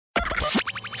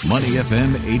Money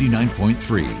FM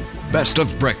 89.3. Best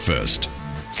of breakfast.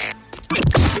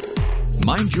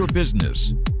 Mind your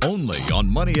business. Only on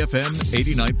Money FM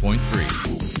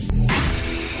 89.3.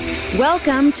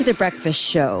 Welcome to The Breakfast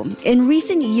Show. In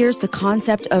recent years, the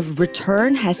concept of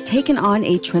return has taken on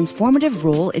a transformative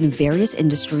role in various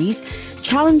industries,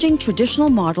 challenging traditional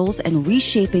models and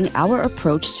reshaping our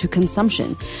approach to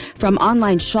consumption. From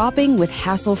online shopping with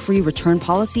hassle-free return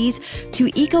policies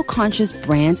to eco-conscious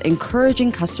brands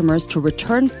encouraging customers to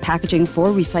return packaging for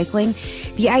recycling,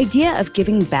 the idea of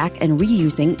giving back and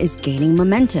reusing is gaining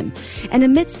momentum. And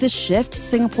amidst this shift,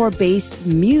 Singapore-based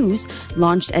Muse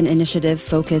launched an initiative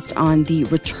focused on the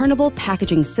returnable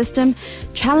packaging system,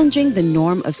 challenging the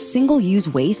norm of single-use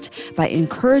waste by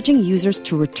encouraging users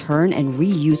to return and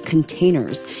reuse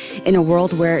containers. In a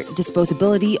world where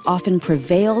disposability often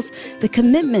prevails, the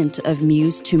commitment of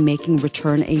Muse to making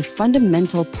return a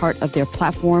fundamental part of their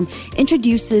platform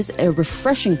introduces a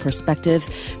refreshing perspective,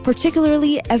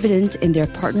 particularly evident in their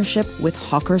partnership with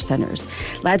hawker centers.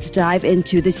 Let's dive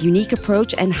into this unique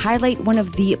approach and highlight one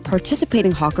of the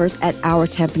participating hawkers at our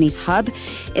Tampines hub.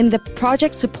 In the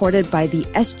project supported by the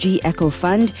SG Eco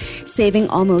Fund, saving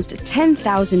almost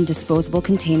 10,000 disposable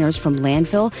containers from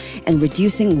landfill and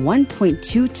reducing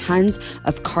 1.2 tons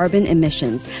of carbon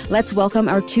emissions. Let's welcome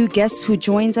our two guests who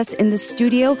joins us in the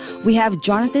studio. We have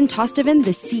Jonathan Tosteven,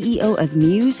 the CEO of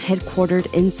Muse,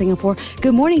 headquartered in Singapore.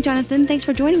 Good morning, Jonathan. Thanks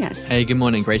for joining us. Hey, good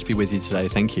morning. Great to be with you today.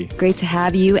 Thank you. Great to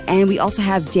have you. And we also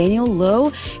have Daniel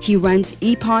Lowe. He runs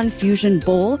Epon Fusion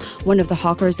Bowl, one of the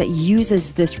hawkers that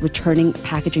uses this returning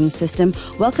packaging system.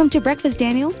 Welcome to breakfast,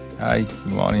 Daniel. Hi,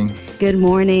 good morning. Good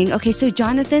morning. Okay, so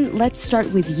Jonathan, let's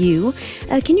start with you.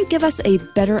 Can you give us a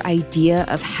better idea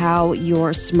of how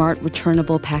your smart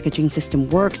returnable packaging system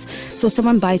works? So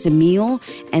someone buys a meal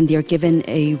and they're given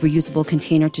a reusable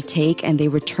container to take and they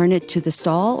return it to the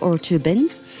stall or to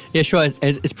bins? Yeah, sure.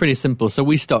 It's pretty simple. So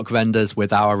we stock vendors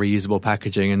with our reusable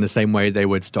packaging in the same way they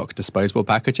would stock disposable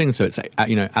packaging. So it's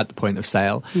at the point of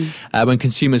sale. When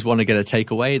consumers want to get a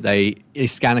takeaway, they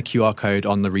scan a QR code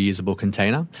on the reusable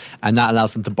container, and that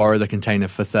allows them to borrow the container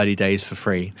for 30 days for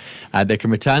free. They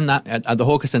can return that at the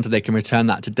hawker centre. They can return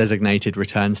that to designated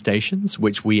return stations,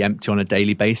 which we empty on a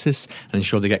daily basis and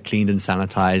ensure they get cleaned and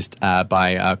sanitised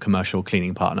by a commercial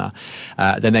cleaning partner.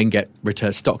 They then get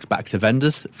stocked back to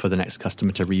vendors for the next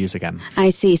customer to reuse again.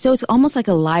 I see. So it's almost like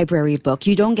a library book.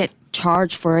 You don't get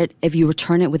charged for it if you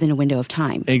return it within a window of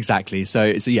time. Exactly. So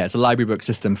it's a library book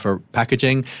system for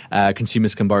packaging.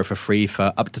 Consumers can borrow for free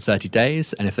for up to 30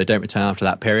 days. And if they don't return after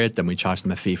that period, then we charge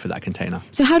them a fee for that container.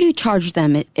 So how do you charge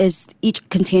them? Is each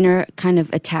container kind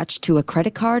of attached to a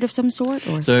credit card of some sort?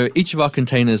 Or? So each of our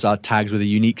containers are tagged with a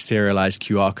unique serialized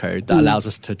QR code that allows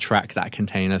us to track that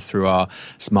container through our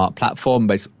smart platform,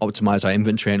 optimize our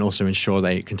inventory, and also ensure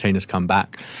the containers come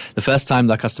back. The first time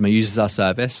the customer uses our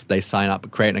service, they sign up,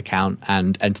 create an account,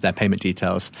 and enter their payment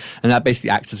details. And that basically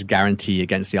acts as a guarantee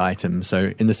against the item.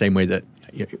 So in the same way that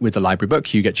with the library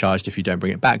book, you get charged if you don't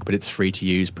bring it back, but it's free to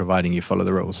use providing you follow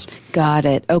the rules. Got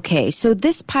it. Okay. So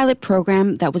this pilot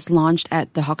program that was launched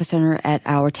at the Hawker Centre at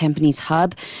our Tampines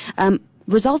hub,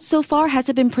 results so far, has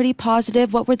it been pretty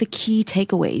positive? What were the key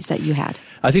takeaways that you had?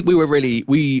 I think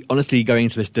we honestly going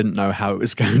into this didn't know how it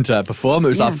was going to perform. It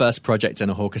was our first project in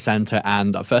a hawker centre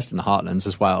and our first in the Heartlands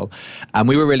as well. And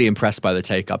we were really impressed by the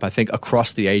take-up. I think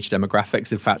across the age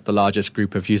demographics, in fact, the largest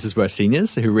group of users were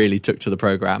seniors who really took to the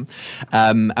programme.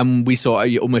 And we saw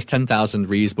almost 10,000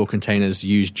 reusable containers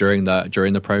used during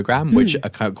the programme, which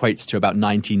equates to about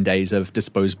 19 days of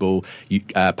disposable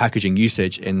packaging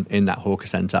usage in that hawker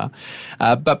centre.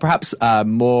 But perhaps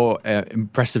more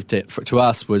impressive to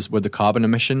us were the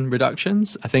carbon emission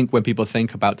reductions. I think when people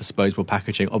think about disposable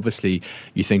packaging, obviously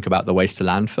you think about the waste to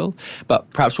landfill. But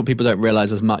perhaps what people don't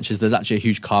realise as much is there's actually a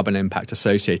huge carbon impact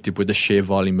associated with the sheer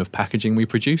volume of packaging we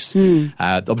produce.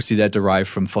 Obviously, they're derived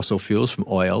from fossil fuels, from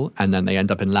oil, and then they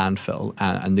end up in landfill.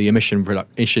 And the emission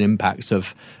impacts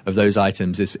of those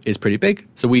items is pretty big.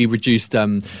 So we reduced.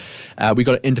 We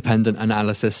got an independent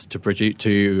analysis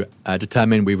to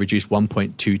determine we reduced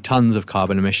 1.2 tons of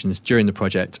carbon emissions during the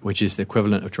project, which is the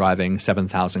equivalent of driving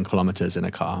 7,000 kilometers in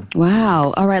a car.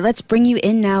 Wow. All right, let's bring you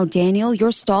in now, Daniel.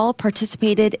 Your stall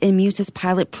participated in Muse's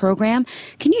pilot program.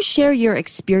 Can you share your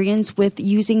experience with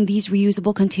using these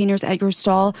reusable containers at your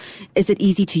stall? Is it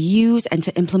easy to use and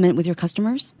to implement with your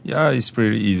customers? Yeah, it's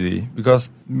pretty easy because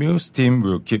Muse team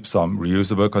will keep some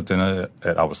reusable container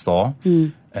at our store.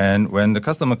 And when the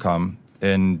customer come,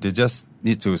 and they just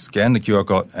need to scan the QR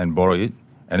code and borrow it,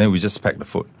 and then we just pack the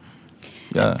food.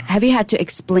 Yeah. Have you had to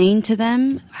explain to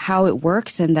them how it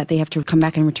works and that they have to come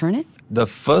back and return it? The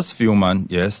first few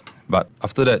months, yes. But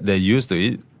after that, they're used to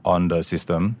it. on the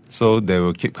system, so they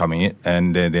will keep coming in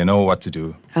and they know what to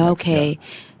do. Okay.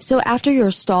 So after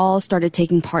your stall started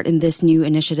taking part in this new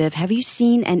initiative, have you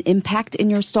seen an impact in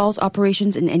your stall's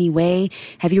operations in any way?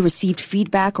 Have you received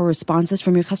feedback or responses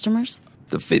from your customers?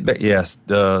 The feedback, yes.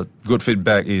 The good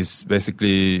feedback is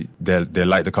basically they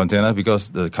like the container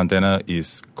because the container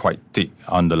is quite thick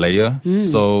on the layer.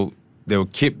 So they will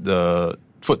keep the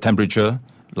food temperature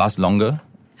last longer.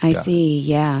 I see,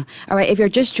 yeah. All right, if you're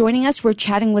just joining us, we're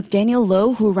chatting with Daniel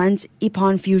Low, who runs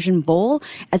Ippon Fusion Bowl,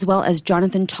 as well as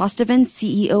Jonathan Tosteven,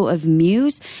 CEO of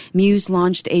Muse. Muse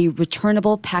launched a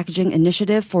returnable packaging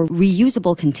initiative for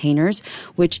reusable containers,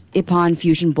 which Ippon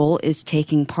Fusion Bowl is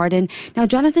taking part in. Now,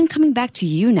 Jonathan, coming back to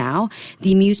you now,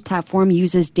 the Muse platform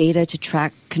uses data to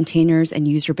track containers and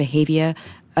user behavior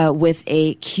with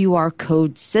a QR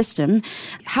code system.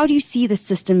 How do you see the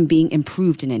system being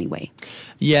improved in any way?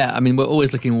 Yeah, I mean, we're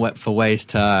always looking for ways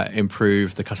to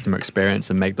improve the customer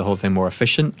experience and make the whole thing more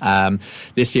efficient.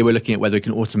 This year, we're looking at whether we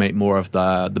can automate more of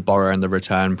the borrow and the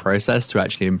return process to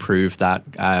actually improve that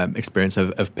experience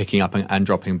of picking up and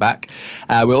dropping back.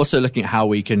 We're also looking at how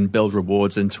we can build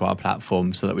rewards into our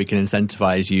platform so that we can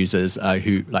incentivize users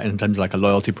who, like in terms of like a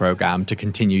loyalty program, to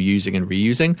continue using and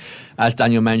reusing. As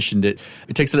Daniel mentioned, it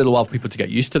takes a little while for people to get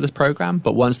used to this program,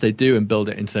 but once they do and build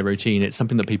it into their routine, it's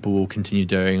something that people will continue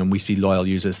doing, and we see loyal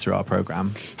users through our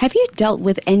program. Have you dealt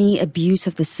with any abuse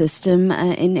of the system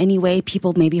in any way?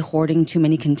 People maybe hoarding too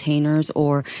many containers,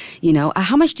 or,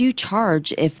 how much do you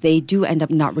charge if they do end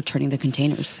up not returning the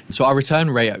containers? So our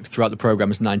return rate throughout the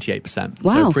program is 98%.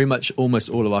 Wow. So pretty much almost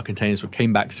all of our containers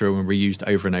came back through and reused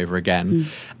over and over again.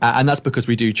 And that's because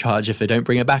we do charge if they don't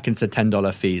bring it back, and it's a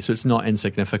 $10 fee. So it's not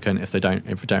insignificant if they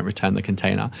don't return the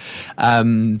container.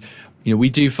 We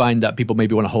do find that people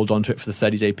maybe want to hold on to it for the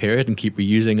 30-day period and keep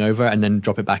reusing over and then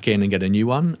drop it back in and get a new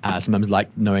one. Sometimes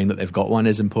knowing that they've got one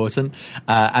is important.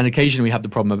 And occasionally we have the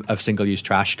problem of single-use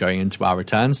trash going into our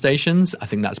return stations. I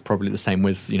think that's probably the same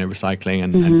with recycling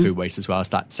and food waste as well as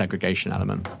that segregation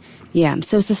element. Yeah,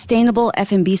 so sustainable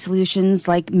F&B solutions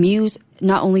like Muse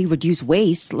not only reduce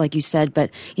waste, like you said, but,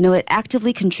 it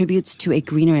actively contributes to a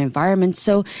greener environment.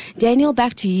 So, Daniel,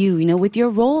 back to you. With your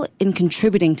role in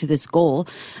contributing to this goal,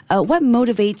 what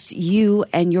motivates you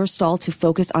and your stall to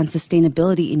focus on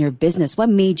sustainability in your business? What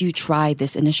made you try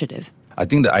this initiative? I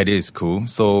think the idea is cool,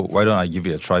 so why don't I give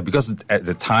it a try? Because at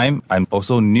the time, I'm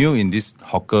also new in this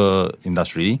hawker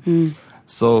industry.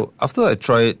 So after I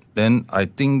try it, then I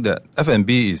think that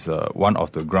F&B is one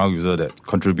of the ground users that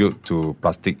contribute to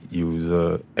plastic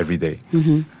user every day.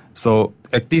 So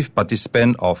active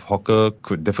participant of hawker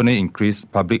could definitely increase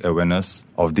public awareness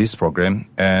of this program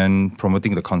and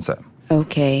promoting the concept.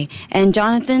 Okay. And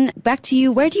Jonathan, back to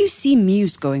you. Where do you see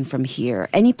Muse going from here?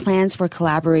 Any plans for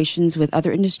collaborations with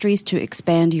other industries to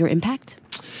expand your impact?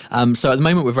 So at the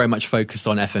moment, we're very much focused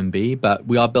on F&B, but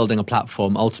we are building a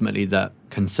platform ultimately that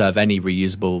can serve any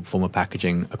reusable form of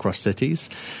packaging across cities.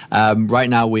 Right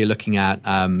now, we're looking at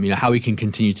how we can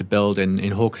continue to build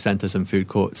in hawker centres and food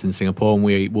courts in Singapore, and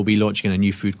we will be launching a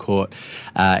new food court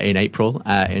in April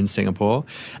in Singapore.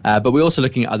 But we're also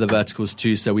looking at other verticals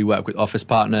too. So we work with office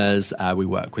partners, we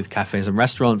work with cafes and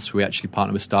restaurants. We actually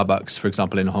partner with Starbucks, for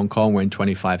example, in Hong Kong. We're in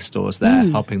 25 stores there,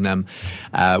 helping them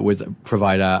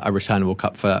provide a returnable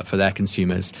cup for their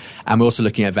consumers. And we're also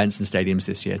looking at events and stadiums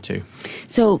this year too.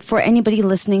 So for anybody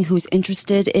listening who's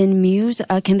interested in Muse,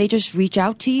 can they just reach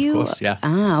out to you? Of course,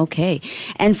 yeah. Okay.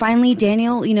 And finally,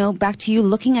 Daniel, back to you.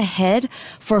 Looking ahead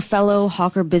for fellow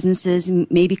hawker businesses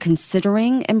maybe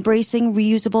considering embracing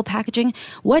reusable packaging,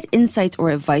 what insights or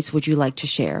advice would you like to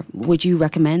share? Would you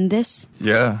recommend this?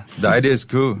 Yeah, the idea is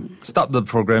cool. Start the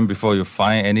program before you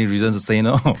find any reason to say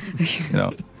no.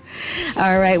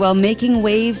 All right. Well, making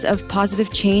waves of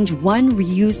positive change, one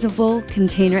reusable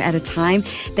container at a time.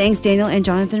 Thanks, Daniel and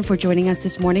Jonathan, for joining us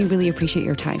this morning. Really appreciate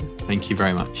your time. Thank you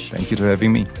very much. Thank you for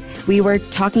having me. We were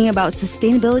talking about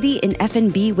sustainability in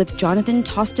F&B with Jonathan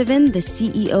Tosteven, the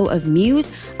CEO of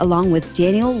Muse, along with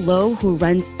Daniel Low, who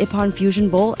runs Ippon Fusion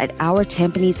Bowl at our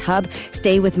Tampines hub.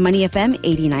 Stay with Money FM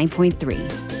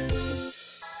 89.3.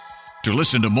 To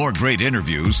listen to more great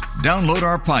interviews, download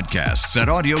our podcasts at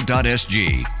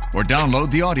audio.sg or download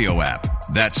the audio app.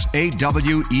 That's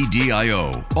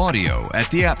AWEDIO, audio at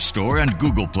the App Store and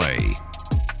Google Play.